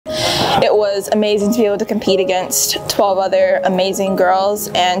it was amazing to be able to compete against 12 other amazing girls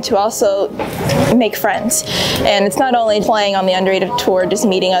and to also make friends. And it's not only playing on the underrated tour, just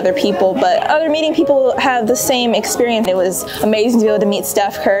meeting other people, but meeting people who have the same experience. It was amazing to be able to meet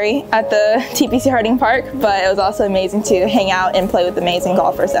Steph Curry at the TPC Harding Park, but it was also amazing to hang out and play with amazing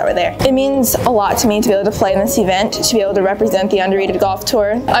golfers that were there. It means a lot to me to be able to play in this event, to be able to represent the underrated golf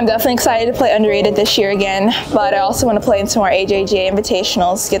tour. I'm definitely excited to play underrated this year again, but I also want to play in some more AJGA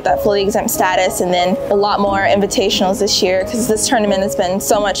Invitationals, get that fully exempt status, and then a lot more Invitationals this year, because this tournament has been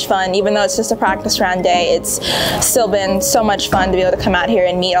so much fun. Even though it's just a practice round day, it's still been so much fun to be able to come out here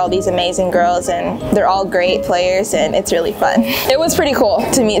and meet all these amazing girls, and they're all great players, and it's really fun. It was pretty cool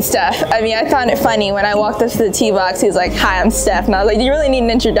to meet Steph. I mean, I found it funny when I walked up to the tee box, he was like, "Hi, I'm Steph," and I was like, "Do you really need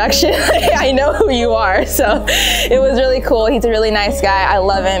an introduction?" I know who you are. So it was really cool. He's a really nice guy. I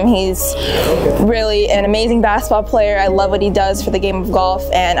love him. He's really an amazing basketball player. I love what he does for the game of golf,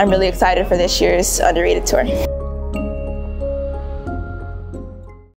 and I'm really excited for this year's underrated tour.